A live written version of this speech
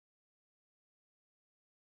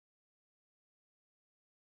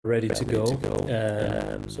Ready to go.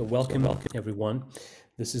 So welcome everyone.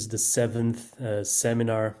 This is the seventh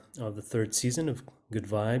seminar of the third season of Good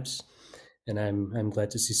Vibes, and I'm glad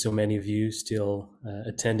to see so many of you still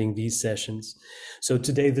attending these sessions. So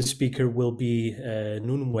today the speaker will be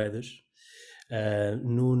Nuno Moedas.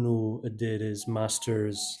 Nuno did his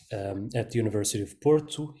master's at the University of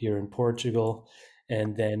Porto here in Portugal,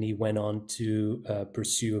 and then he went on to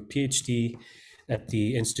pursue a PhD at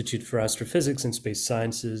the Institute for Astrophysics and Space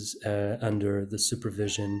Sciences under the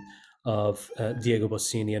supervision of Diego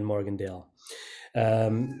Bossini and Morgan Dale.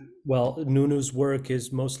 Well, Nuno's work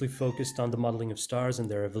is mostly focused on the modeling of stars and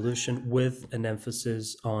their evolution, with an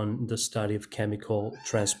emphasis on the study of chemical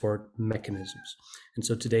transport mechanisms. And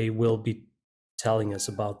so today we'll be telling us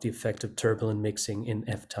about the effect of turbulent mixing in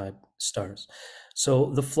F-type stars.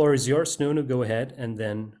 So the floor is yours, Nuno. Go ahead, and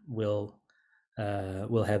then we'll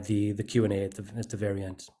have the Q&A at the very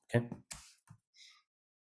end. Okay.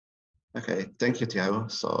 Okay, thank you, Tiago.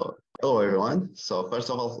 So, hello everyone. So first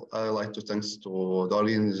of all, I'd like to thanks to the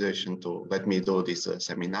organization to let me do this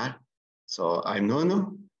seminar. So I'm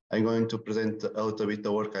Nuno. I'm going to present a little bit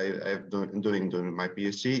the work I've been doing during my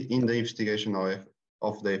PhD in the investigation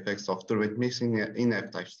of the effects of turbulent mixing in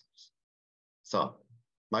F-type stars. So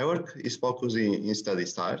my work is focusing in study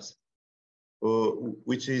stars,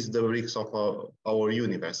 which is the bricks of our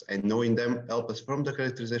universe, and knowing them help us from the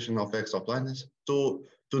characterization of exoplanets to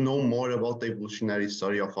know more about the evolutionary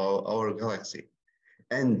story of our galaxy.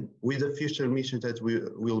 And with the future missions that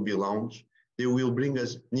will be launched, they will bring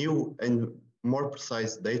us new and more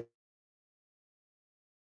precise data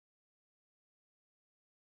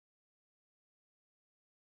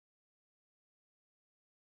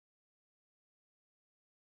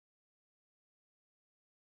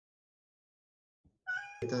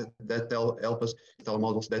that help us tell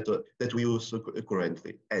models that we use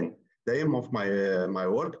currently. And the aim of my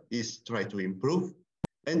work is try to improve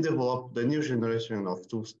and develop the new generation of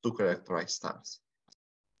tools to characterize stars.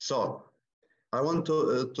 So I want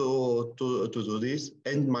to do this,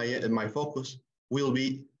 and my focus will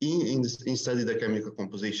be in study the chemical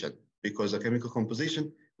composition, because the chemical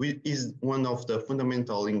composition is one of the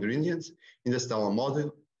fundamental ingredients in the stellar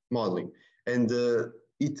modeling, and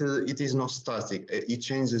it is not static. It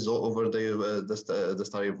changes over the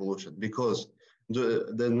star evolution, because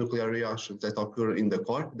the nuclear reactions that occur in the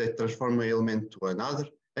core that transform an element to another,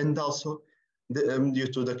 and also due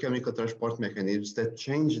to the chemical transport mechanisms that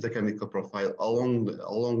change the chemical profile along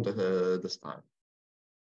the star.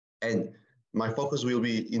 And my focus will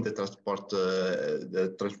be in the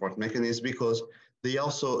transport mechanisms, because they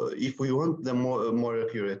also, if we want the more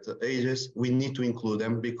accurate ages, we need to include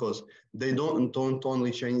them, because they don't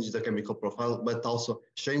only change the chemical profile, but also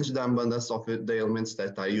change the abundance of the elements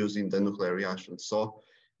that are used in the nuclear reaction. So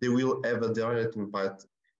they will have a direct impact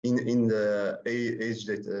in the age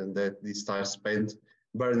that the stars spend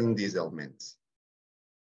burning these elements.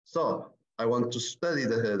 So I want to study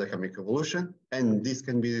the chemical evolution, and this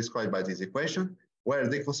can be described by this equation, where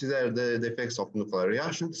they consider the effects of nuclear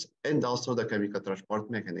reactions and also the chemical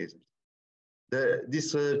transport mechanisms.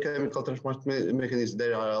 These chemical transport mechanisms,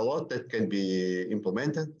 there are a lot that can be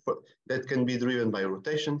implemented, that can be driven by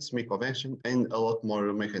rotation, Smith convection, and a lot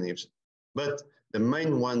more mechanisms. But the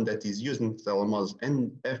main one that is used in stellar models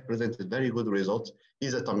and have presented very good results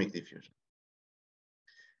is atomic diffusion.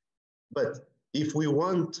 But if we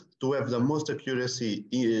want to have the most accuracy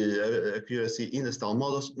in the stellar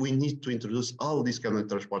models, we need to introduce all these chemical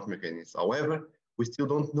transport mechanisms. However, we still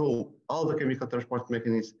don't know all the chemical transport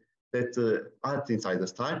mechanisms that are inside the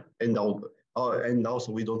star, and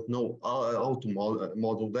also we don't know how to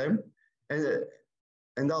model them.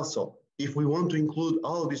 And also, if we want to include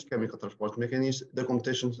all these chemical transport mechanisms, the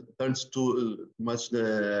computation turns too much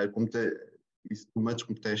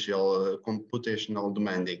computational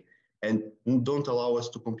demanding, and don't allow us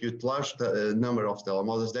to compute large number of stellar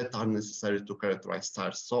models that are necessary to characterize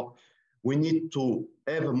stars. So we need to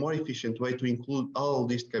have a more efficient way to include all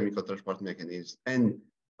these chemical transport mechanisms. And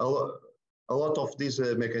a lot of these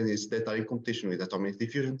mechanisms that are in competition with atomic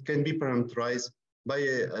diffusion can be parameterized by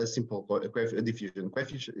a simple diffusion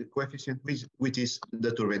coefficient, which is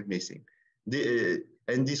the turbulent mixing.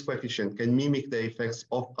 And this coefficient can mimic the effects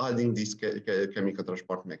of adding this chemical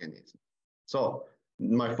transport mechanism. So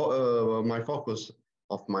my focus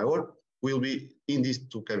of my work will be in these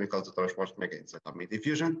two chemical transport mechanisms, atomic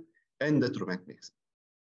diffusion and the turbulent mixing.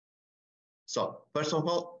 So first of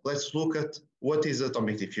all, let's look at what is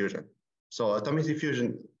atomic diffusion. So atomic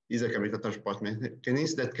diffusion is a chemical transport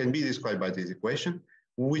mechanism that can be described by this equation,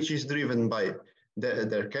 which is driven by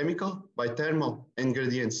their chemical, by thermal and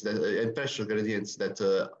gradients and pressure gradients that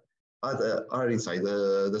are inside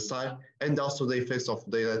the star, and also the effects of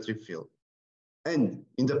the electric field. And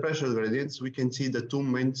in the pressure gradients, we can see the two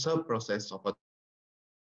main sub-processes of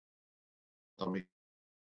atomic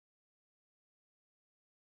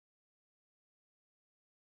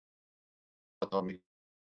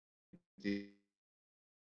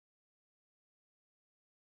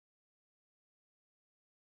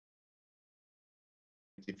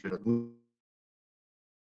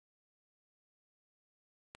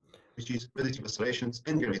which is relative accelerations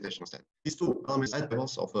and gravitational state. These two elements at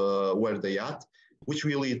levels of where they are, which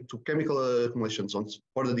will lead to chemical accumulation zones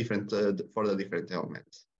for the different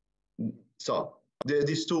elements. So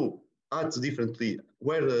these two act differently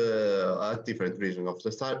where at different regions of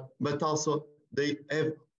the star, but also they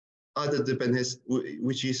have other dependence,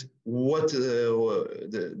 which is what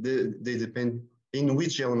they depend in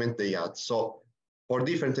which element they add. So for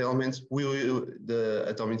different elements, the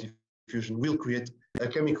atomic diffusion will create a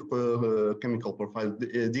chemical profile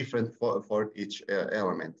different for each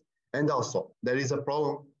element. And also, there is a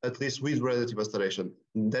problem, at least with relative acceleration,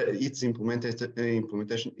 that its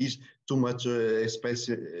implementation is too much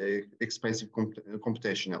expensive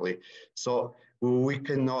computationally. So we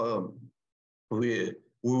cannot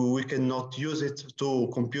use it to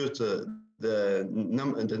compute the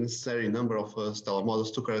necessary number of stellar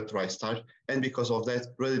models to characterize stars, and because of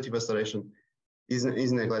that, relative acceleration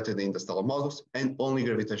is neglected in the stellar models, and only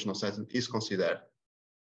gravitational setting is considered.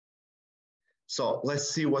 So let's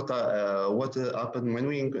see what happened when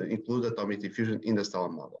we include atomic diffusion in the stellar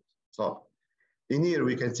models. So in here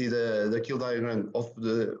we can see the kill diagram of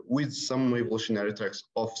with some evolutionary tracks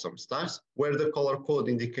of some stars, where the color code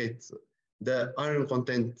indicates the iron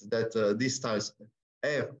content that these stars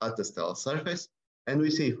have at the stellar surface. And we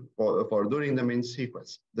see for during the main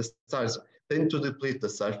sequence, the stars tend to deplete the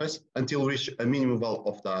surface until reach a minimum value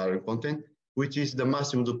of the iron content, which is the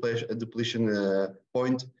maximum depletion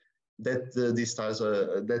point that these stars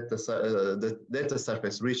that the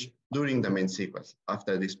surface reach during the main sequence.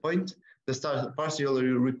 After this point, the star partially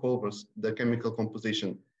recovers the chemical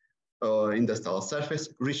composition in the stellar surface,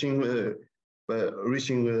 reaching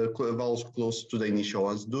values close to the initial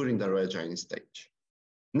ones during the red giant stage.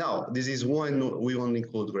 Now, this is when we only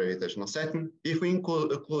include gravitational setting. If we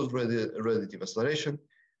include relative acceleration,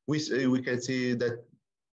 we can see that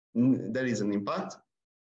there is an impact,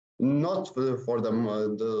 not for the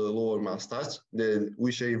lower mass stars,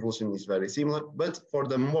 which evolution is very similar, but for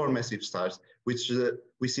the more massive stars, which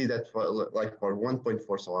we see that like for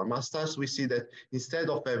 1.4 solar mass stars, we see that instead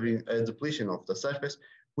of having a depletion of the surface,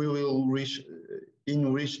 we will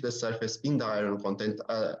enrich the surface in the iron content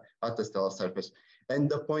at the stellar surface. And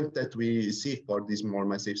the point that we see for these more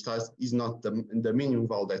massive stars is not the minimum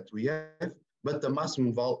value that we have, but the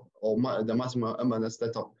maximum value or the maximum abundance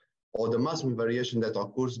or the maximum variation that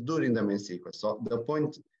occurs during the main sequence. So the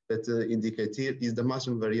point that indicates here is the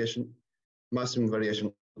maximum variation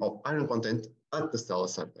of iron content at the stellar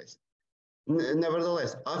surface.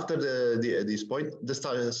 Nevertheless, after this point, the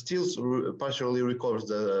star still partially recovers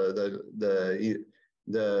the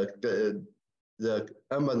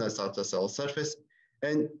abundance at the stellar surface,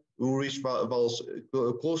 and will reach values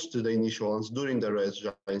close to the initial ones during the red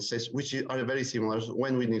giant stage, which are very similar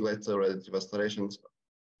when we neglect the relative accelerations.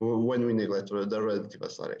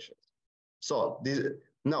 So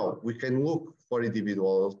now we can look for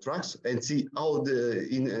individual tracks and see how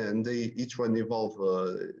each one evolve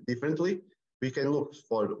differently. We can look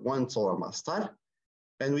for one solar mass star,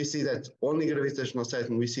 and we see that only gravitational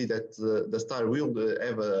setting, we see that the star will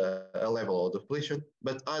have a level of depletion,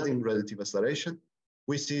 but adding relative acceleration,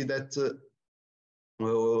 we see that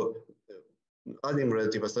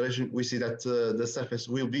the surface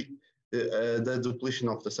will be the depletion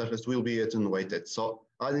of the surface will be attenuated. So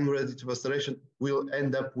adding relative acceleration will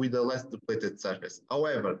end up with a less depleted surface.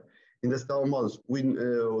 However, in the stellar models,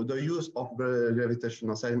 the use of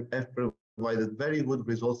gravitational setting have provided very good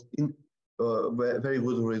results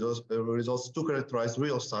to characterize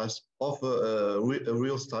real stars of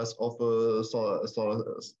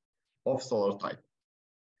solar type.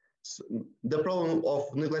 So the problem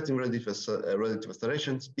of neglecting relative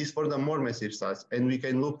accelerations is for the more massive stars, and we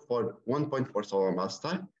can look for 1.4 solar mass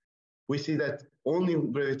star. We see that only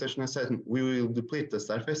gravitational setting we will deplete the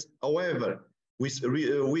surface. However, with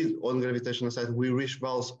on gravitational setting we reach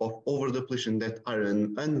values of over depletion that are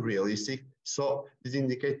unrealistic. So this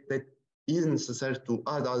indicates that it is necessary to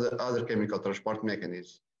add other chemical transport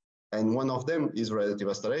mechanisms. And one of them is relative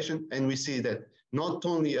acceleration. And we see that not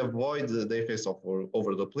only avoid the effects of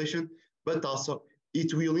over depletion, but also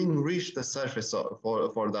it will enrich the surface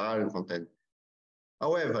for the iron content.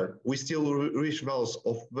 However, we still reach values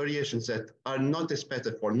of variations that are not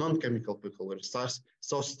expected for non-chemical peculiar stars,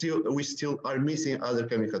 so we still are missing other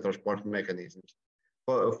chemical transport mechanisms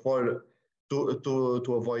to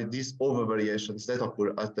avoid these overvariations that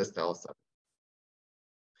occur at the stellar surface.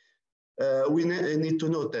 We need to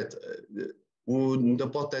note that the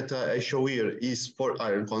plot that I show here is for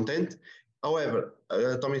iron content. However,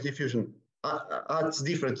 atomic diffusion acts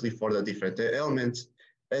differently for the different elements.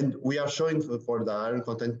 And we are showing for the iron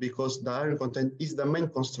content because the iron content is the main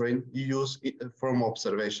constraint you use from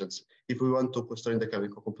observations. If we want to constrain the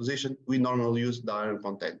chemical composition, we normally use the iron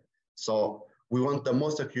content. So we want the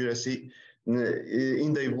most accuracy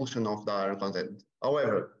in the evolution of the iron content.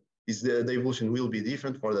 However, the evolution will be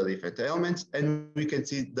different for the different elements, and we can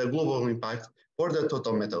see the global impact for the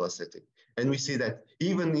total metallicity. And we see that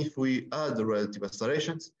even if we add the relative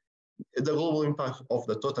accelerations, the global impact of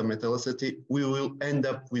the total metallicity, we will end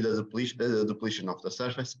up with a depletion of the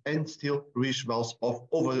surface and still reach values of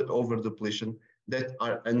over depletion that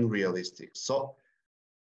are unrealistic.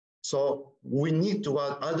 So we need to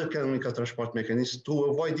add other chemical transport mechanisms to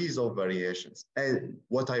avoid these variations. And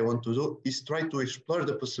what I want to do is try to explore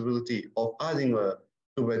the possibility of adding a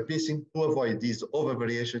turbulent missing to avoid these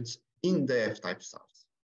overvariations in the F-type stars.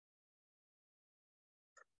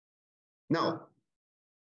 Now,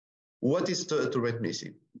 what is turbulent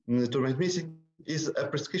missing? Turbulent missing is a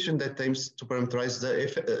prescription that aims to parameterize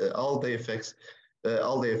all the effects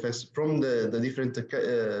from the different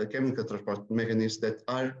chemical transport mechanisms that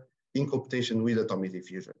are in computation with atomic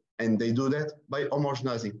diffusion. And they do that by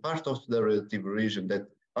homogenizing part of the relative region that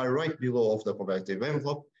are right below of the convective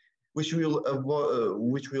envelope, which will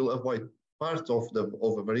avoid part of the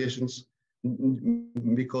overvariations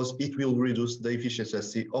because it will reduce the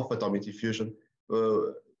efficiency of atomic diffusion.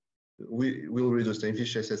 We will reduce the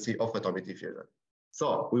efficiency of atomic diffusion.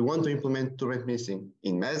 So we want to implement turbulent missing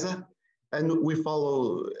in MESA, and we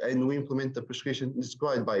implement the prescription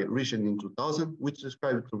described by Rischen in 2000, which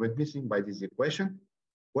describes turbulent missing by this equation,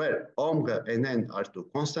 where omega and n are two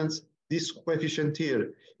constants. This coefficient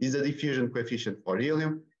here is the diffusion coefficient for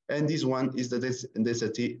helium, and this one is the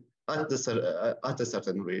density at a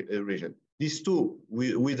certain region. These two,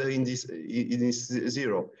 in this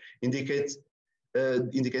zero, indicates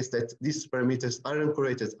that these parameters are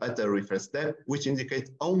anchored at a reference depth, which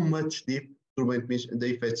indicates how much deep the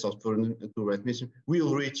effects of turbulent mission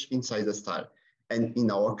will reach inside the star. And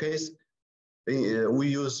in our case, we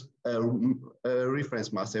use a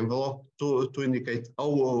reference mass envelope to indicate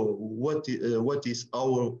what is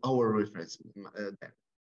our reference depth.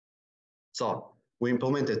 So we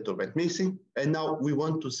implemented turbulent missing, and now we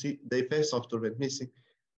want to see the effects of turbulent missing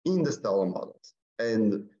in the stellar models.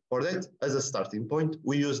 And for that, as a starting point,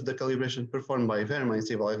 we use the calibration performed by Verma and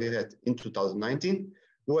Sivalaghet in 2019,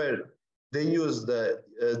 where they use the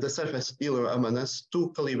surface helium ammonas to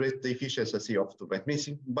calibrate the efficiency of turbulent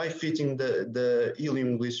missing by fitting the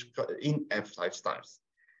helium glitch in F-type stars.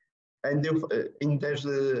 And in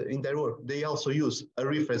their work, they also use a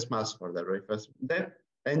reference mass for the reference depth,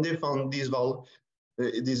 and they found this value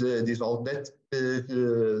that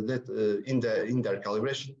in their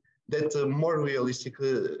calibration that more realistic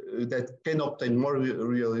that can obtain more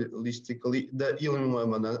realistically the helium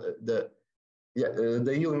ammonas, the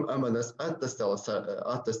helium ammonas at the stellar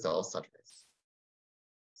surface.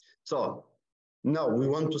 So now we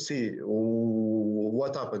want to see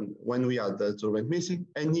what happened when we add the turbulent missing,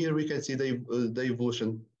 and here we can see the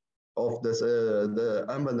evolution of the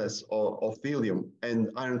ammonas of helium and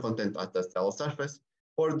iron content at the stellar surface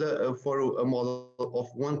for a model of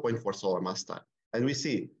 1.4 solar mass star, and we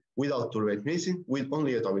see. Without turbulent missing, with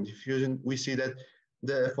only atomic diffusion, we see that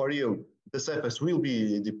for helium, the surface will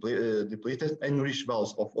be depleted and reach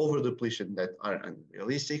values of over-depletion that are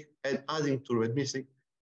unrealistic. And adding turbulent missing,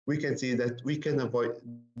 we can see that we can avoid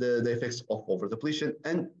the effects of over-depletion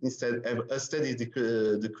and instead have a steady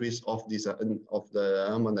decrease of the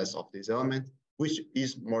ammonas of this element, which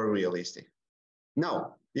is more realistic.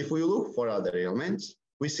 Now, if we look for other elements,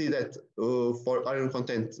 we see that for iron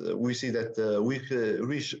content, we see that we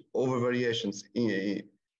reach overvariations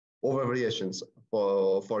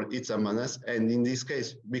for its ammonas, and in this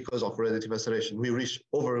case, because of relative acceleration, we reach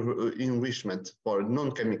over enrichment for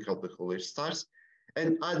non-chemical peculiar stars,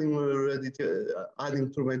 and adding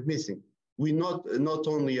turbulent missing, we not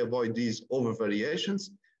only avoid these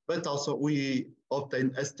overvariations, but also we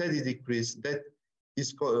obtain a steady decrease that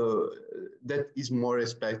is more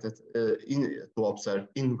expected to observe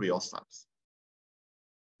in real stars.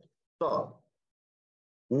 So,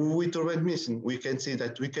 with turbulent missing, we can see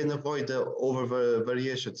that we can avoid the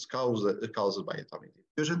overvariations caused by atomic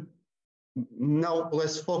diffusion. Now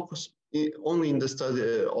let's focus only in the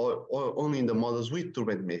study or only in the models with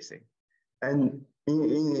turbulent mixing. And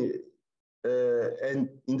in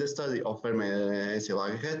the study of Fermi and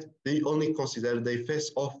Silaghet, they only considered the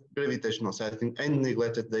effects of gravitational setting and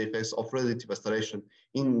neglected the effects of relative acceleration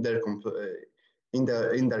in their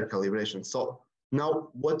calibration. So now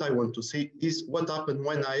what I want to see is what happened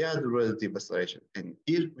when I add relative acceleration. And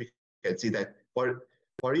here we can see that for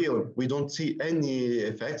helium, we don't see any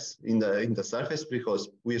effects in the surface because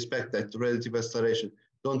we expect that relative acceleration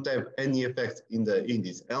don't have any effect in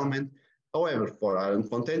this element. However, for iron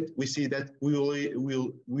content, we see that we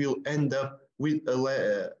will end up with a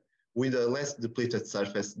less depleted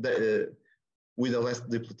surface. With a less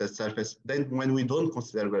depleted surface than when we don't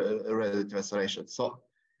consider a relative acceleration. So,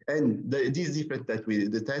 and this difference that we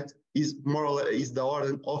detect is more or less is the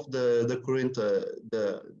order of the current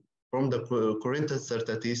from the current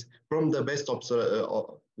uncertainties from the best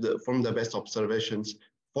observations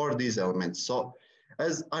for these elements. So,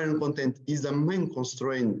 as iron content is the main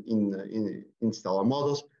constraint in stellar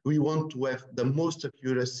models, we want to have the most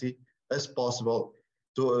accuracy as possible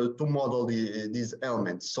to model these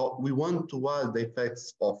elements. So we want to add the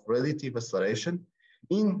effects of relative acceleration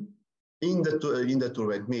in the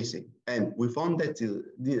turbulent mixing. And we found that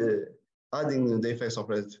adding the effects of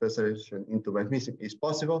relative acceleration in turbulent mixing is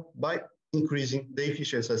possible by increasing the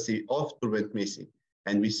efficiency of turbulent mixing.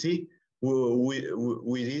 And we see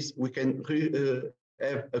with this, we can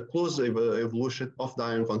have a close evolution of the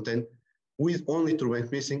iron content with only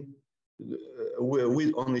turbulent mixing.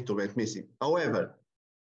 However,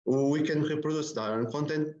 we can reproduce the iron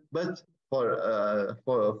content, but for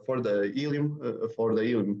the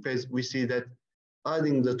helium phase, we see that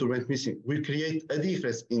adding the turbulent mixing will create a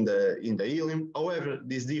difference in the helium. However,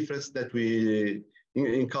 this difference that we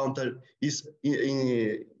encounter is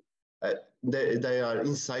they are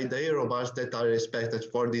inside the error bars that are expected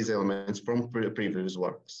for these elements from previous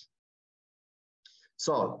works.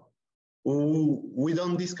 So, we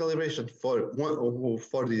done this calibration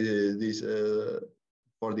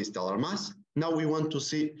for this stellar mass. Now we want to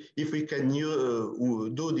see if we can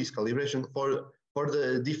do this calibration for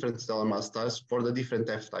the different stellar mass stars, for the different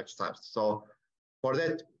F-type stars. So for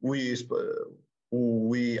that, we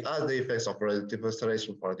add the effects of relative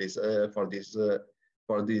acceleration for these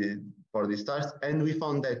stars, and we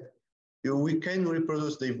found that we can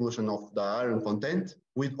reproduce the evolution of the iron content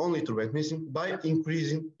with only turbulent mixing by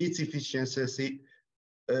increasing its efficiency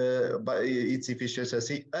as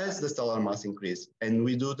the stellar mass increase, and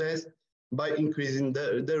we do this by increasing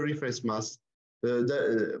the reference mass, with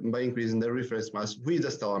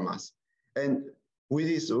the stellar mass. And with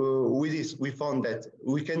this, we found that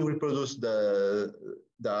we can reproduce the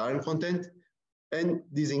iron content, and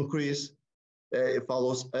this increase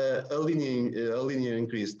follows a linear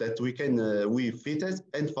increase that we fitted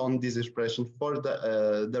and found this expression for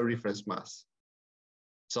the reference mass.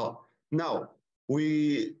 So now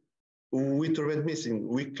with turbulent mixing,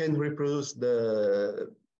 we can reproduce the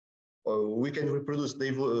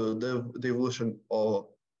evolution of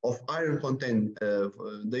iron content,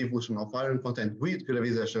 the evolution of iron content with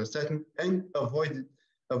gravitational setting, and avoid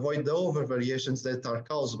the over variations that are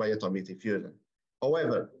caused by atomic diffusion.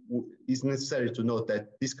 However, it's necessary to note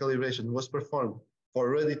that this calibration was performed for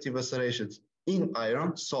relative accelerations in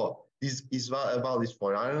iron, so this is valid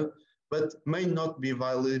for iron, but may not be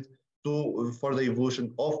valid for the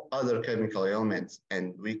evolution of other chemical elements,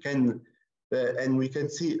 and we can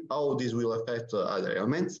see how this will affect other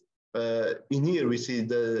elements. In here, we see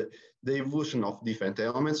the evolution of different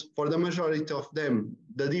elements. For the majority of them,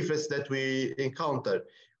 the difference that we encounter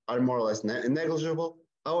are more or less negligible.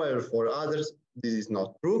 However, for others, this is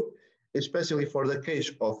not true, especially for the case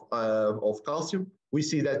of calcium. We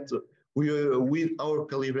see that with our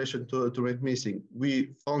calibration to red missing,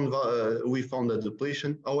 we found a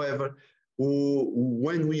depletion. However,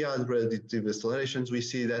 when we add relative accelerations, we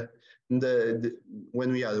see that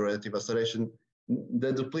when we add relative acceleration,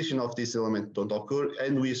 the depletion of this element don't occur,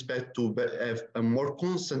 and we expect to have a more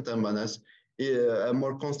constant amount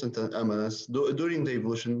during the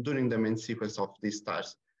evolution, during the main sequence of these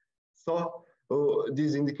stars. So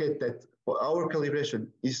this indicates that our calibration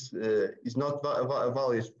is not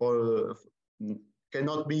valid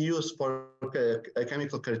cannot be used for a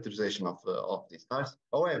chemical characterization of these stars.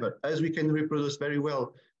 However, as we can reproduce very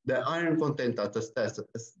well the iron content at the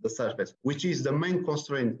surface, which is the main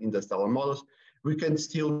constraint in the stellar models, we can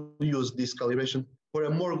still use this calibration for a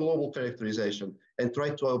more global characterization and try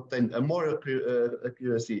to obtain a more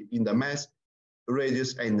accuracy in the mass,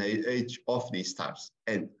 radius, and age of these stars.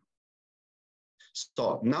 And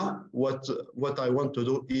so now what I want to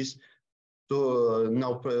do is to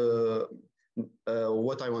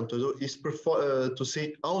what I want to do is to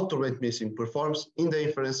see how turbulent missing performs in the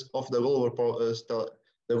inference of the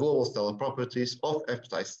global stellar properties of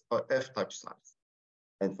F-type stars.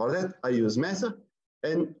 And for that, I use MESA,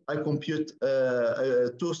 and I compute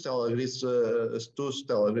two stellar grids to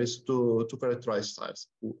characterize stars.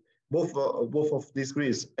 Both of these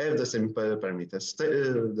grids have the same parameter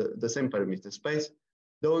space.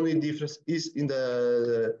 The only difference is in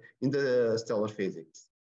the stellar physics,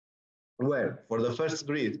 where for the first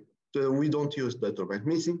grid we don't use the turbulent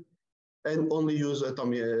missing and only use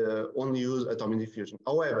atomic diffusion.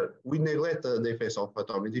 However, we neglect the effects of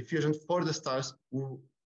atomic diffusion for the stars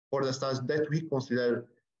that we consider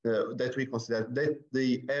that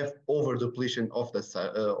they have over depletion of the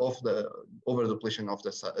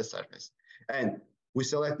surface, and we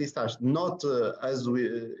select these stars not as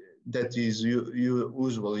that is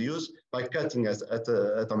usually used by cutting at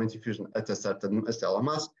atomic diffusion at a certain stellar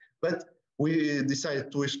mass, but we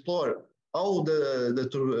decided to explore how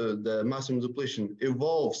the maximum depletion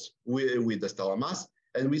evolves with the stellar mass,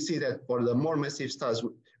 and we see that for the more massive stars,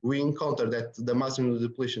 we encounter that the maximum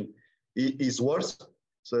depletion is worse.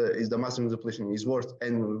 So the maximum depletion is worse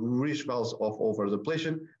and reach values of over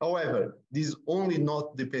depletion. However, this only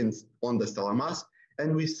not depends on the stellar mass,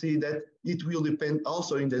 and we see that it will depend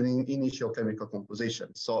also in the initial chemical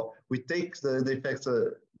composition. So we take the effects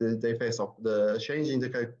of the change in the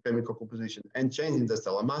chemical composition and change in the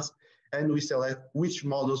stellar mass, and we select which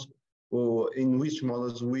models we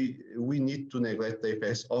need to neglect the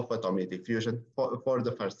effects of atomic diffusion for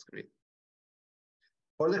the first grid.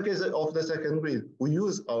 For the case of the second grid, we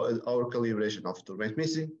use our calibration of turbulent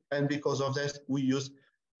missing, and because of that, we use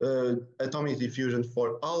atomic diffusion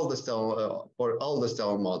for all the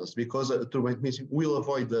stellar models, because turbulent missing will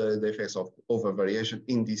avoid the effects of overvariation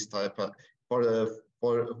in this type for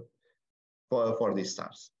these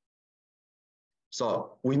stars.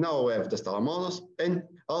 So we now have the stellar models, and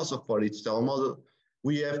also for each stellar model,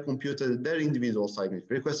 we have computed their individual seismic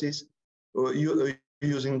frequencies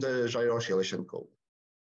using the gyro oscillation code.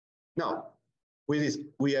 Now, with this,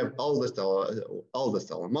 we have all the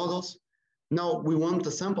stellar models. Now we want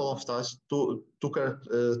a sample of stars to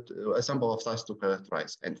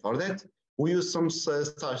characterize, and for that we use some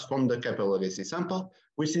stars from the Kepler legacy sample,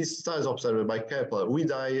 which is stars observed by Kepler with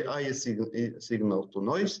highest signal to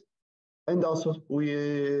noise, and also we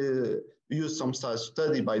use some stars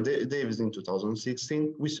studied by Davis in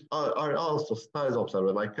 2016, which are also stars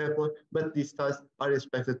observed by Kepler, but these stars are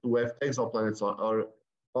expected to have exoplanets or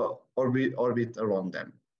orbit around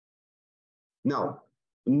them. Now,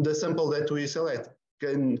 the sample that we select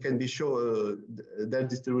can be shown, their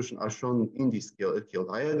distribution are shown in this kill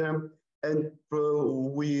diagram, and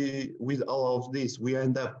with all of this, we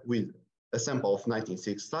end up with a sample of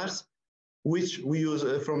 96 stars, which we use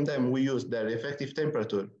from them. We use their effective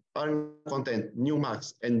temperature, iron content, new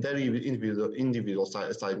max, and their individual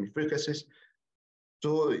seismic frequencies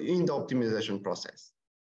in the optimization process.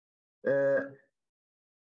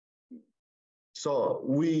 So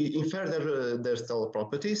we infer their stellar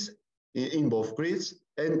properties in both grids,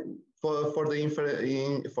 and for the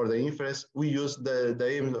inference, we use the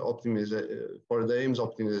Ames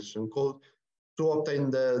optimization code to obtain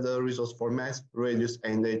the results for mass, radius,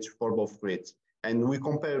 and age for both grids. And we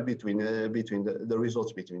compare between the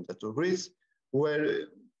results between the two grids,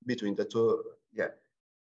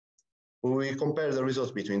 we compare the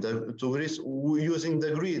results between the two grids using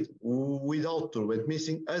the grid without turbulent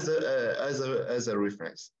missing as a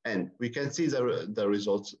reference. And we can see the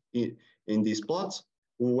results in these plots,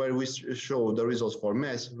 where we show the results for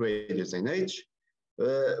mass, radius, and age.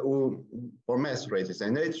 For mass, radius,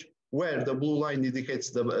 and age, where the blue line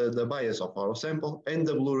indicates the bias of our sample, and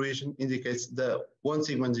the blue region indicates the one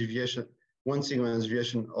sigma deviation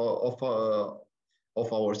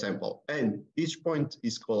of our sample, and each point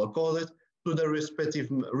is color-coded to the respective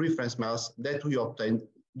reference mass that we obtained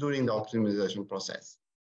during the optimization process.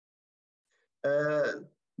 The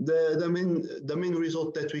main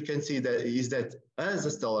result that we can see is that as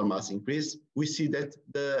the stellar mass increases, we see that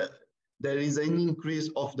there is an increase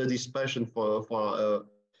of the dispersion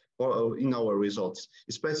in our results,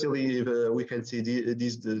 especially if we can see the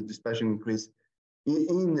dispersion increase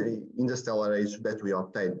in the stellar age that we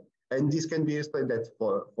obtained. And this can be explained that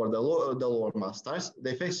for the lower mass stars,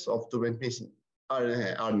 the effects of turbulent missing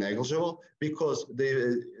are negligible, because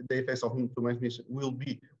the effects of turbulent missing will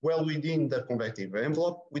be well within the convective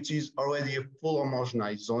envelope, which is already a full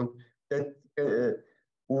homogenized zone that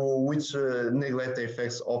which neglect the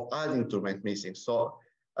effects of adding turbulent missing. So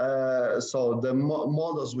the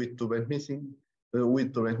models with turbulent missing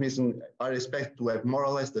with turbulent missing, I expect to have more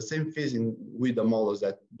or less the same phasing with the models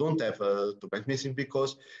that don't have turbulent missing,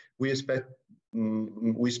 because we expect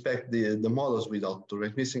the models without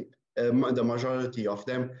turbulent missing, the majority of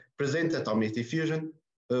them present atomic diffusion.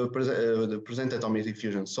 Present atomic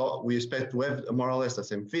diffusion. So we expect to have more or less the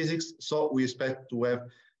same physics. So we expect to have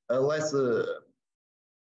a less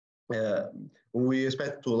we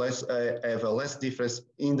expect to have a less difference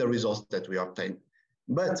in the results that we obtain.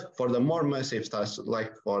 But for the more massive stars,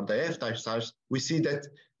 like for the F-type stars, we see that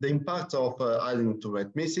the impact of adding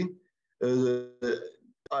turbulent missing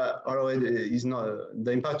is not,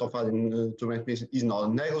 the impact of adding turbulent missing is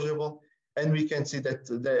not negligible, and we can see that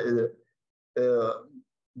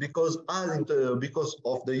because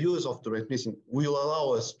of the use of turbulent missing will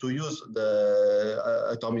allow us to use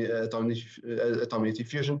the atomic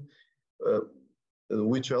diffusion,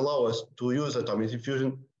 which allow us to use atomic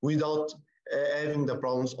diffusion without having the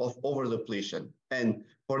problems of over depletion. And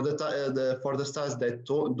for the stars that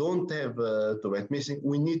don't have turbulent missing,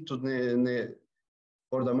 we need to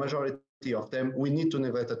for the majority of them, we need to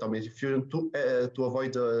neglect atomic diffusion to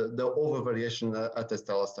avoid the overvariation at the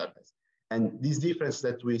stellar surface. And these differences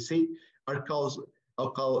that we see are caused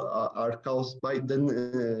by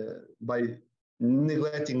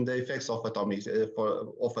neglecting the effects of atomic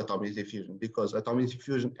diffusion, because atomic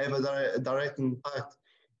diffusion have a direct impact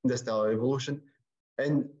in the stellar evolution,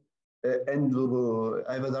 and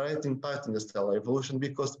have a direct impact in the stellar evolution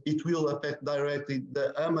because it will affect directly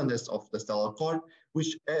the amounts of the stellar core,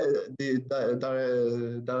 which have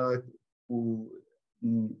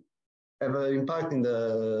an impact in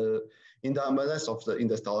the amounts of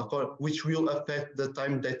the stellar core, which will affect the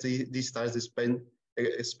time that these stars spend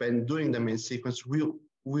during the main sequence,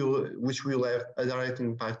 which will have a direct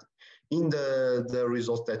impact in the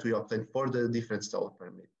results that we obtain for the different stellar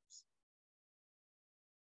parameters.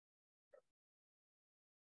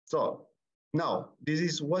 So now this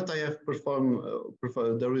is what I have performed,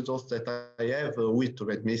 the results that I have with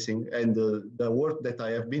turbulent missing, and the work that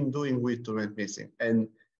I have been doing with turbulent missing. And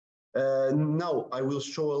now I will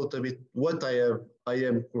show a little bit what I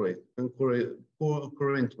am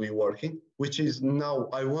currently working, which is now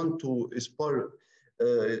I want to explore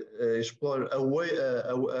a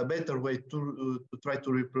better way to try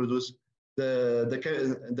to reproduce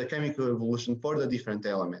the chemical evolution for the different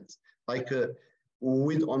elements. Like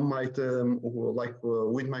with my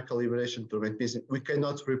calibration turbulent missing, we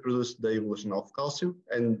cannot reproduce the evolution of calcium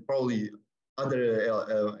and probably other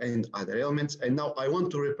elements, and now I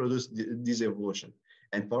want to reproduce this evolution.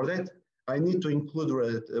 And for that, I need to include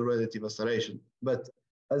relative acceleration. But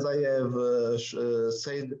as I have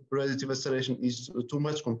said, relative acceleration is too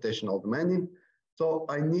much computational demanding, so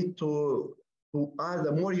I need to add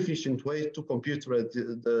a more efficient way to compute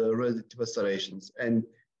the relative accelerations. And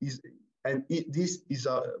this is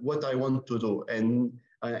what I want to do. And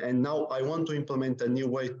now I want to implement a new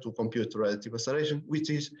way to compute relative acceleration,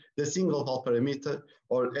 which is the single Hall parameter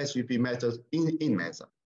or SVP method in MESA.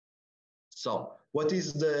 So what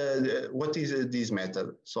is this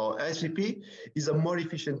method? So SVP is a more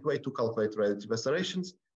efficient way to calculate relative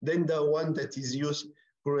accelerations than the one that is used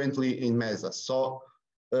currently in MESA. So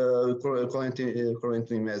currently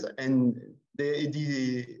in MESA, and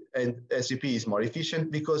SVP is more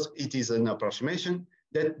efficient because it is an approximation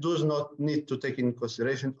that does not need to take into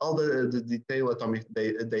consideration all the detailed atomic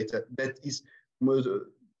data that is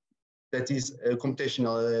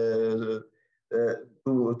computational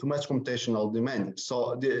too much computational demand.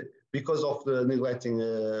 So because of the neglecting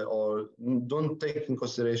or don't take in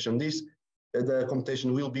consideration this, the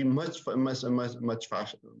computation will be much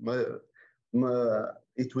faster.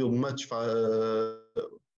 It will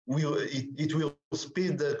it will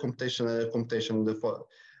speed the computation.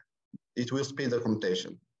 It will speed the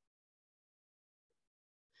computation.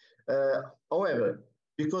 However,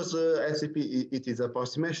 because SCP it is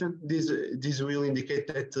approximation, this will indicate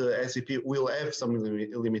that SCP will have some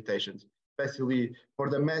limitations, especially for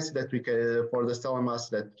the mass that we can, for the stellar mass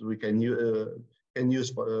that we can use in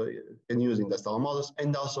the stellar models,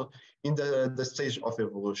 and also in the stage of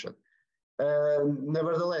evolution.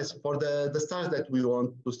 Nevertheless, for the stars that we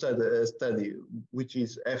want to study, which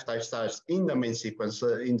is F-type stars in the main sequence,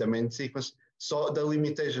 so the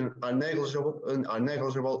limitations are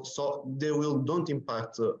negligible, so they don't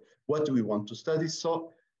impact what we want to study.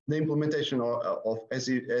 So the implementation of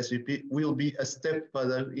SVP will be a step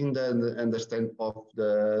further in the understanding of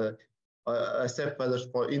the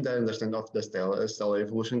stellar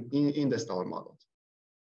evolution in the stellar models.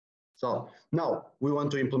 So now we want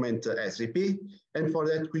to implement SVP, and for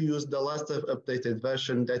that we use the last updated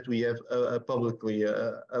version that we have publicly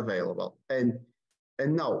available. And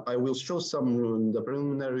And now I will show some the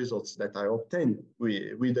preliminary results that I obtained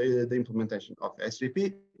with the implementation of SVP.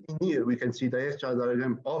 In here, we can see the HR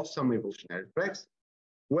diagram of some evolutionary tracks,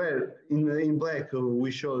 where in black we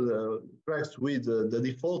show the tracks with the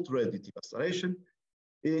default radiative acceleration.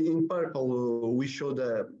 In purple, we show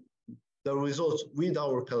the results with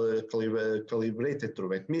our calibrated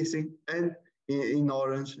turbulent missing, and in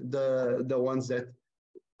orange, the ones that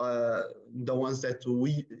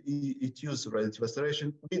it use radiative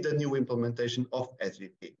acceleration with the new implementation of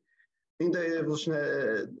SVP. In the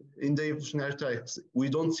evolutionary tracks, we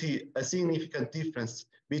don't see a significant difference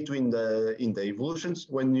between the evolutions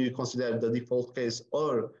when you consider the default case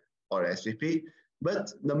or SVP.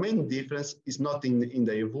 But the main difference is not in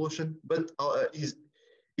the evolution, but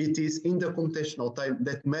it is in the computational time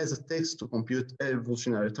that Meza takes to compute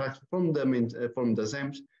evolutionary tracks from the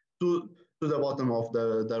ZEMs to the bottom of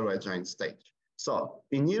the red giant stage. So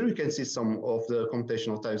in here you can see some of the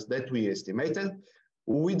computational times that we estimated.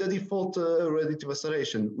 With the default radiative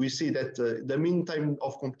acceleration, we see that the mean time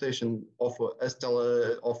of computation of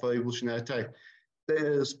a evolutionary track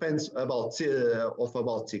spends about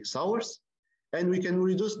 6 hours. And we can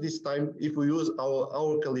reduce this time if we use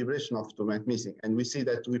our calibration of turbulent missing. And we see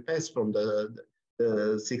that we pass from the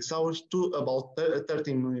 6 hours to about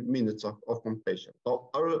 13 minutes of computation. So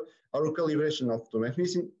our calibration of turbulent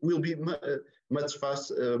missing will be much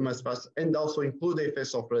faster, and also include the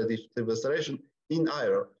effects of radiative acceleration in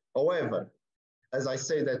IRO. However, as I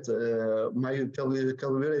say that my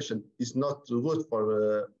calibration is not good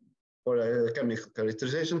for chemical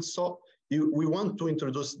characterization, so we want to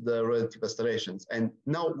introduce the radiative accelerations, and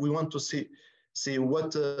now we want to see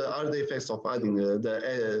what are the effects of adding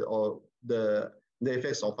the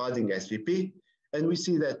effects of adding SVP, and we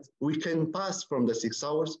see that we can pass from the 6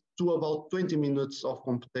 hours to about 20 minutes of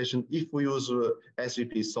computation if we use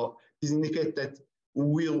SVP. So this indicates that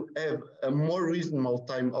we'll have a more reasonable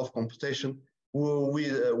time of computation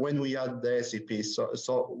when we add the SVP. So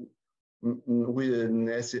with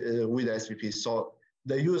SVP. So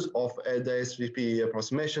the use of the SVP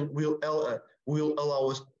approximation will allow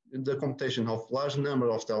us the computation of large number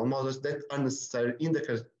of stellar models that are necessary in the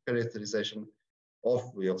characterization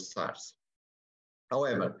of real stars.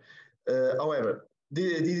 However,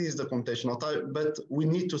 this is the computational time, but we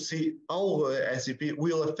need to see how SVP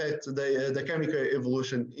will affect the chemical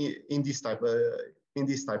evolution in this type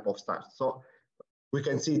of stars. So we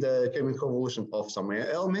can see the chemical evolution of some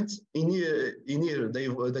elements. In here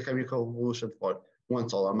the chemical evolution for one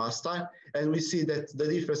solar mass star, and we see that the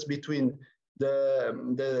difference between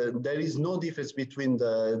there is no difference between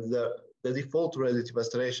the default radiative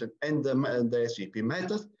acceleration and the SVP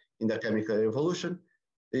method in the chemical evolution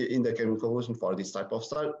for this type of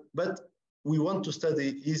star. But we want to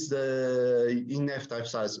study is in F-type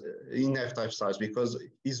stars because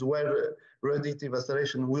is where radiative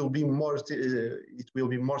acceleration will be more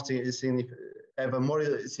have a more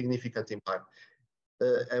significant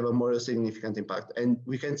impact. And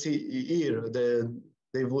we can see here the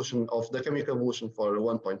evolution of the chemical evolution for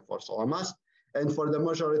 1.4 solar mass. And for the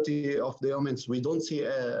majority of the elements, we don't see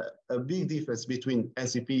a big difference between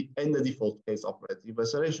SVP and the default case of radiative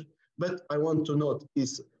acceleration. But I want to note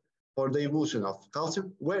is for the evolution of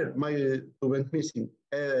calcium, where my turbulent missing,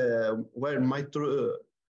 where my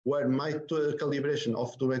calibration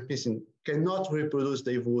of turbulent missing cannot reproduce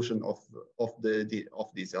the evolution of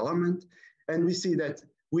this element. And we see that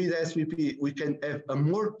with SVP, we can have a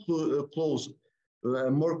more close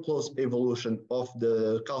evolution of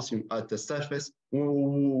the calcium at the surface,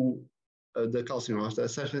 with the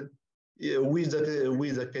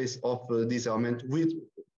case of this element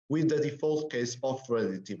with the default case of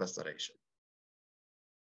radiative acceleration.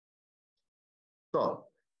 So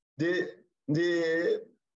the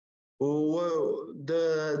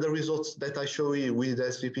results that I show you with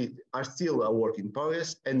SVP are still a work in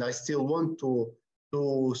progress, and I still want to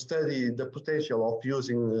study the potential of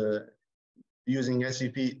using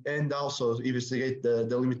SVP and also investigate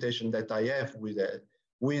the limitation that I have with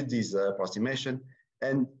this approximation.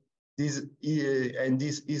 And this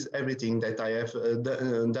is everything that I have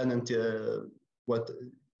done until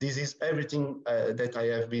this is everything that I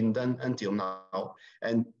have been done until now.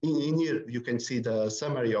 And in here you can see the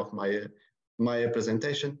summary of my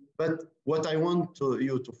presentation. But what I want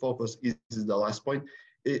you to focus is the last point,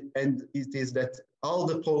 and it is that all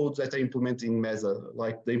the codes that I implement in Meza,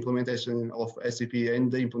 like the implementation of SCP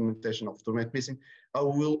and the implementation of turbulent missing, I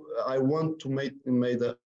want to make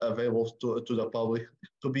available to the public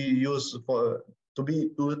to be used for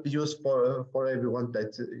everyone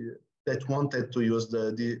that wanted to use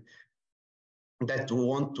that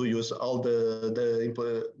want to use all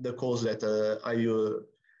the codes that I use,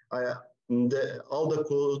 all the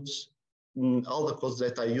codes, all the codes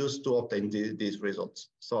that I use to obtain these results.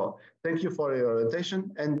 So thank you for your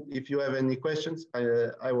attention. And if you have any questions,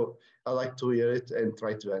 I like to hear it and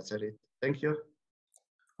try to answer it. Thank you.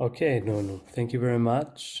 Okay, Nuno, thank you very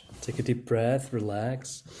much. Take a deep breath,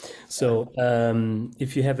 relax. So,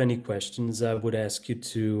 if you have any questions, I would ask you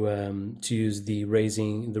to use the raise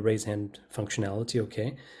hand functionality,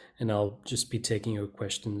 okay? And I'll just be taking your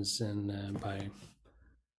questions and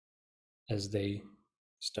as they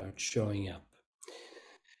start showing up.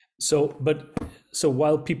 So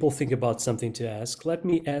while people think about something to ask, let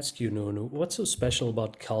me ask you, Nuno, what's so special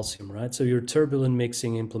about calcium, right? So your turbulent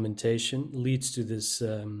mixing implementation leads to this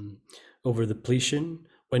over depletion.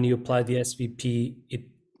 When you apply the SVP,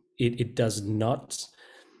 it does not.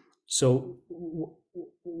 So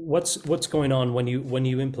what's going on when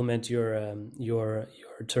you implement your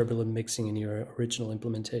turbulent mixing in your original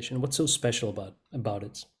implementation? What's so special about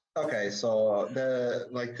it? Okay, so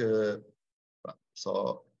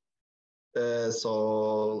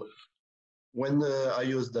so when I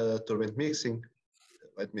use the turbulent mixing,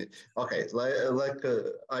 I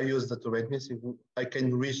use the turbulent mixing, I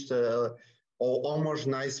can reach the or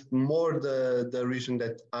homogenize more the region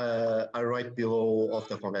that I write below of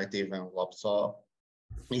the convective envelope. So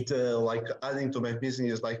it like adding turbulent mixing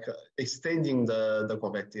is like extending the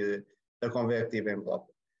convective envelope.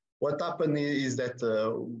 What happened is that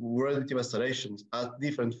relative accelerations are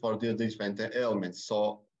different for the different elements.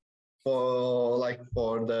 So for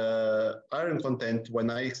the iron content, when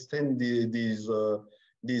I extend this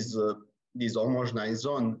homogenized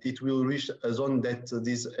zone, it will reach a zone that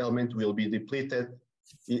this element will be depleted.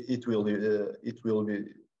 It will be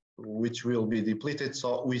which will be depleted.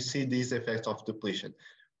 So we see this effect of depletion.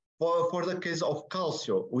 For the case of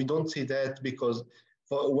calcium, we don't see that because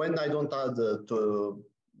when I don't add to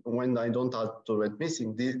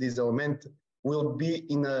missing, this element will be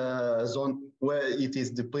in a zone where it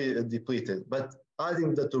is depleted. But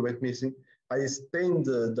adding the turret missing, I extend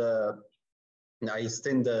the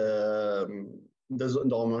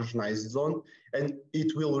homogenized zone, and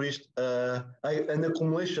it will reach an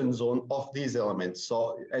accumulation zone of these elements.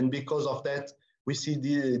 So, and because of that, we see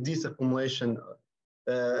this accumulation,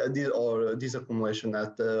 this accumulation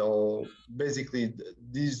or basically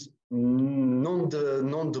this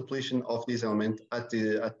non-depletion of this element at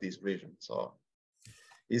this region. So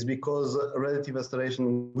is because relative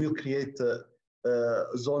acceleration will create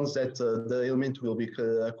zones that the element will be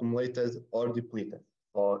accumulated or depleted.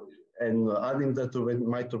 And adding that to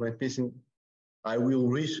my turbulent missing, I will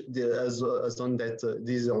reach a zone that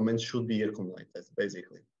these elements should be accumulated,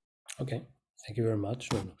 basically. Okay, thank you very much.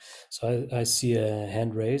 So I see a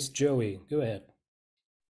hand raised. Joey, go ahead.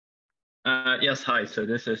 Yes, hi. So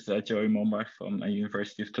this is Joey Mombach from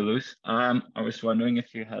University of Toulouse. I was wondering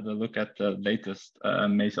if you had a look at the latest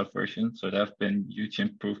Mesa version. So there have been huge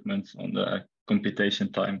improvements on the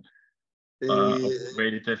computation time of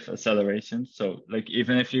relative acceleration. So like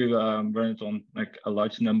even if you run it on like a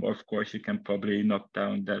large number of cores, you can probably knock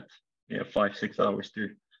down that 5-6 hours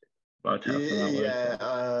to about half an hour. Yeah,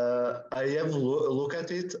 I have look at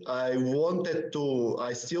it. I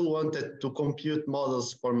still wanted to compute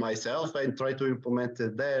models for myself and try to implement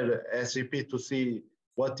their SVP to see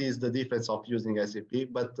what is the difference of using SVP.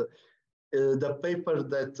 But the paper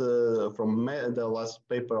that from the last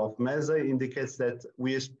paper of Mesa indicates that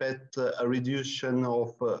we expect a reduction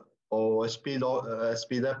of or a speed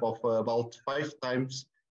up of about 5 times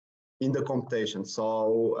in the computation.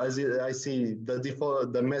 So as I see, the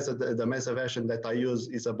default, the Mesa version that I use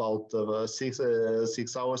is about 6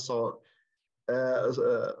 hours. So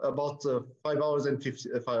about 5 hours and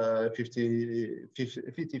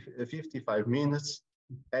 55 minutes.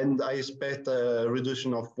 And I expect a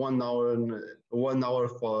reduction of 1 hour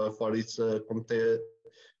for its for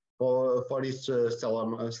its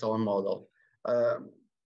stellar model.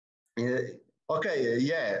 Okay,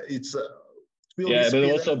 yeah, it's. But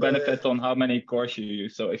also benefit on how many cores you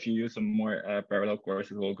use. So if you use some more parallel cores,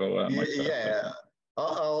 it will go much faster. Yeah.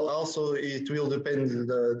 Also, it will depend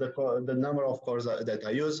the number of cores that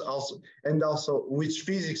I use. Also which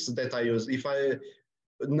physics that I use. If I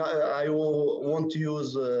will want to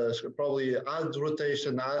use probably add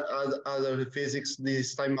rotation, add other physics.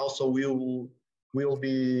 This time also will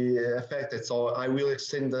be affected. So I will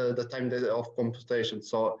extend the time of computation.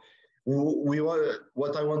 So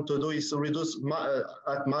what I want to do is to reduce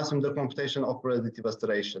at maximum the computation of relative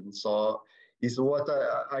acceleration. So is what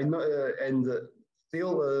I know, and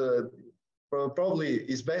still probably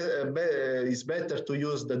it's better to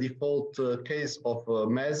use the default case of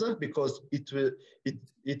Mesa, because it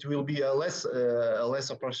will be a less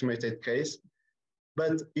approximated case.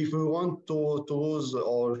 But if we want to use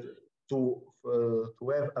or to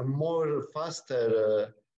have a more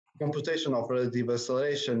faster computation of relative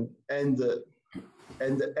acceleration and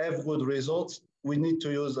have good results, we need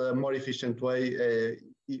to use a more efficient way,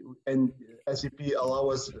 and SCP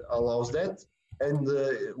allows that, and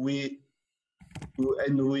we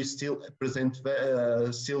still present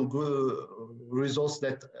still good results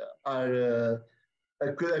that are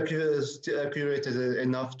accurate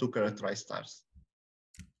enough to characterize stars.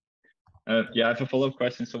 Yeah, I have a follow-up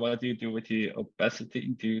question. So what do you do with the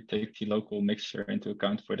opacity? Do you take the local mixture into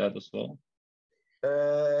account for that as well?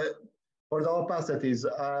 For the opacities,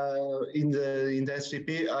 in the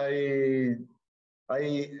SCP,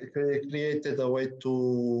 I created a way to,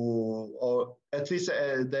 or at least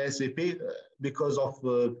the SCP, because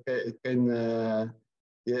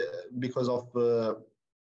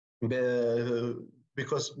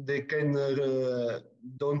they can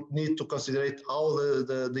don't need to consider all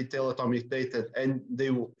the detailed atomic data, and they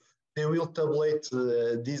will tabulate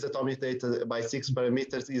these atomic data by 6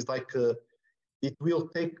 parameters. Is like it will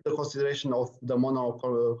take the consideration of the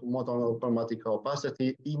monochromatic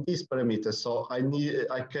opacity in these parameters. So I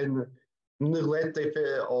can neglect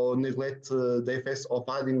the effects of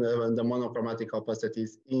adding the monochromatic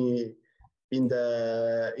opacities in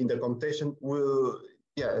the computation.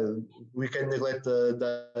 We can neglect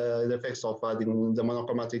the effects of adding the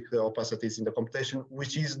monochromatic opacities in the computation,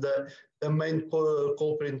 which is the main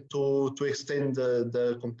culprit to extend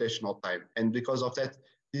the computational time. And because of that,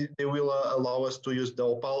 they will allow us to use the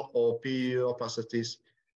opal or P opacity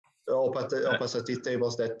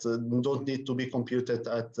tables that don't need to be computed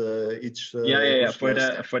at each. For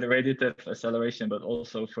the radiative acceleration, but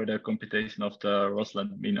also for the computation of the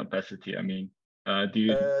Rosland mean opacity. I mean, do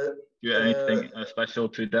you do anything special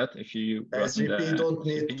to that if you SCP don't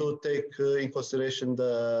need to take in consideration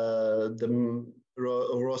the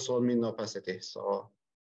Rosland mean opacity. So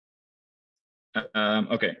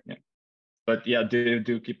okay, yeah. But yeah,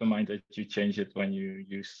 do keep in mind that you change it when you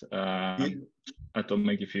use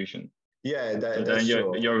atomic diffusion. Yeah, so then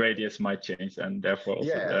your radius might change, and therefore also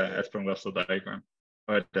the Espin-Russell diagram,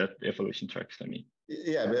 or the evolution tracks. I mean.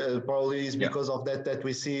 Yeah, probably is because of that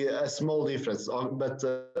we see a small difference, but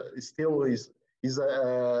still is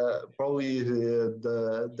probably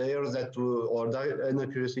the errors or the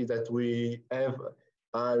inaccuracy that we have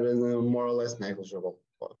are more or less negligible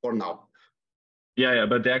for now. Yeah,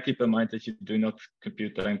 but there keep in mind that you do not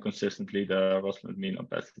compute them consistently the Rosland mean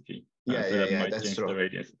opacity. That's true. The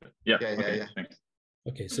radius. Thanks.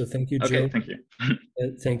 Okay, so thank you, Joe. Okay, thank you.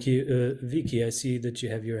 Thank you, Vicky. I see that you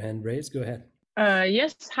have your hand raised. Go ahead.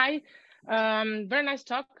 Yes, hi. Very nice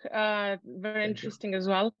talk. Very interesting as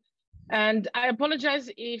well. And I apologize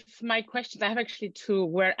if my questions, I have actually two,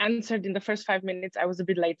 were answered in the first 5 minutes. I was a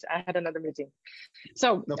bit late. I had another meeting.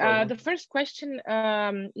 So the first question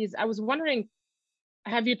is, I was wondering,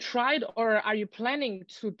 have you tried or are you planning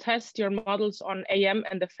to test your models on AM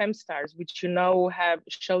and the FEM stars, which have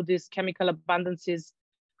showed these chemical abundances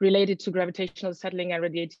related to gravitational settling and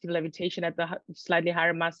radiative levitation at the slightly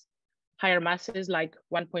higher masses, like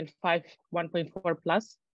 1.5, 1.4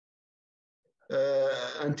 plus?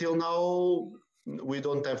 Until now, we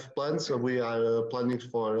don't have plans. So we are planning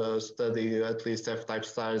for study at least F-type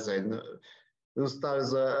stars and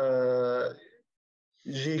stars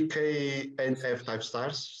GK and F-type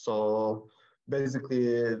stars. So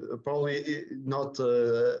basically, probably not.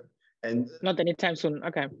 And not anytime soon.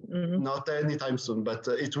 Okay. Not anytime soon, but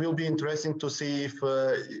it will be interesting to see if,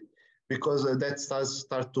 because that stars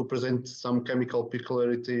start to present some chemical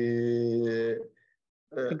peculiarity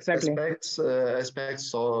aspects.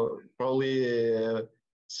 So probably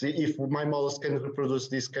see if my models can reproduce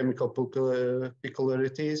these chemical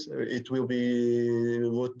peculiarities. It will be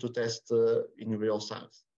good to test in real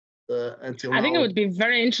science. I think it would be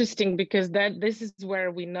very interesting, because this is where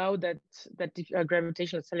we know that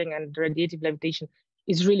gravitational settling and radiative levitation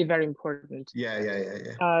is really very important.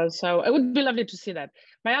 So it would be lovely to see that.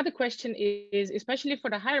 My other question is, especially for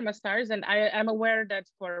the higher mass stars, and I am aware that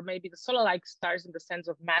for maybe the solar-like stars in the sense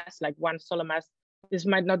of mass, like one solar mass, this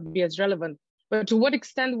might not be as relevant. But to what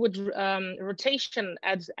extent would rotation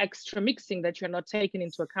add extra mixing that you're not taking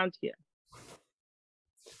into account here?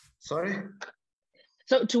 Sorry?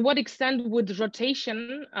 So to what extent would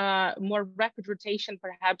rotation, more rapid rotation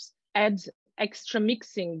perhaps, add extra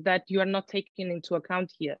mixing that you are not taking into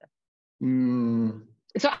account here?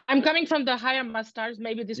 So I'm coming from the higher mass stars.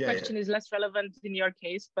 Maybe this question is less relevant in your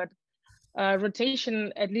case, but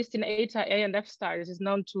rotation, at least in eta A and F stars, is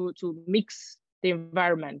known to mix the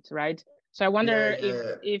environment, right? So I wonder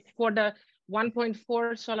if for the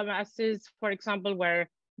 1.4 solar masses, for example, where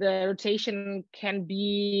the rotation can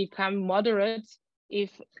become moderate, if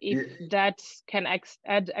that can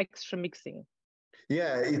add extra mixing.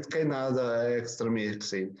 Yeah, it can add extra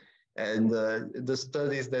mixing. And the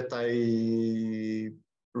studies that I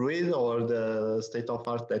read, or the state of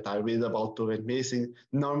art that I read about turbulent mixing,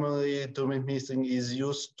 normally turbulent mixing is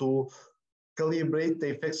used to calibrate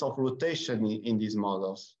the effects of rotation in these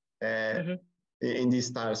models, in these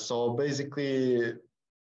stars. So basically,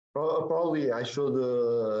 probably I should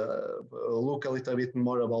look a little bit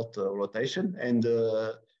more about rotation and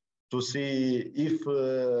to see if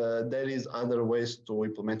there is other ways to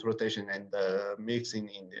implement rotation and mixing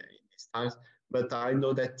in these stars. But I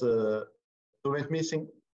know that turbulent mixing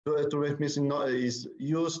is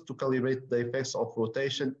used to calibrate the effects of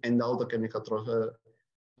rotation and all the chemical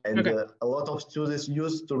and a lot of students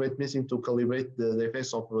use turbulent mixing to calibrate the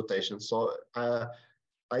effects of rotation. So I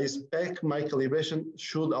expect my calibration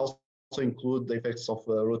should also include the effects of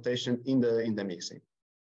rotation in the mixing.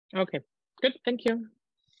 Okay, good, thank you.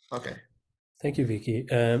 Okay. Thank you, Vicky.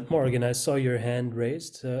 Morgan, I saw your hand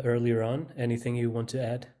raised earlier on. Anything you want to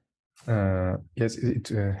add? Yes,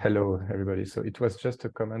 hello everybody. So it was just a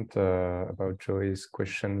comment about Joy's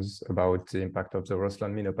questions about the impact of the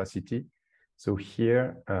Rosland mean opacity. So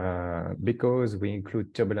here, because we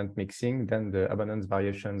include turbulent mixing, then the abundance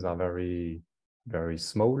variations are very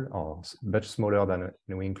small, or much smaller than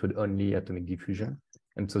when we include only atomic diffusion.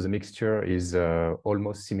 And so the mixture is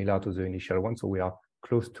almost similar to the initial one. So we are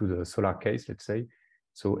close to the solar case, let's say.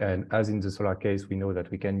 So, and as in the solar case, we know that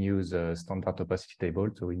we can use a standard opacity table.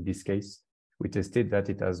 So in this case, we tested that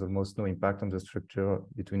it has almost no impact on the structure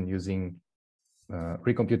between using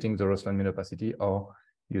recomputing the Rosland mean opacity or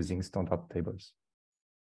using standard tables.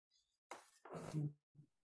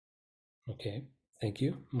 Okay, thank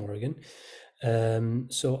you, Morgan.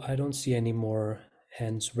 So I don't see any more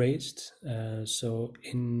hands raised. So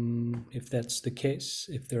if that's the case,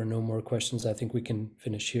 if there are no more questions, I think we can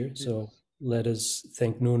finish here. Yes. So let us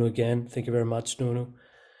thank Nuno again. Thank you very much, Nuno.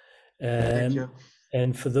 Thank you.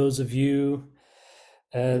 And for those of you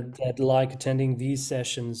that like attending these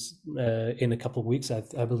sessions in a couple of weeks,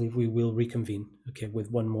 I believe we will reconvene, okay, with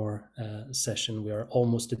one more session. We are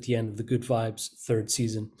almost at the end of the Good Vibes third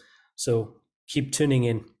season. So keep tuning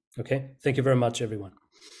in, okay? Thank you very much, everyone.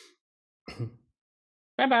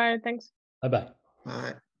 Bye-bye, thanks. Bye-bye.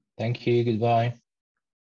 Bye. Thank you, goodbye.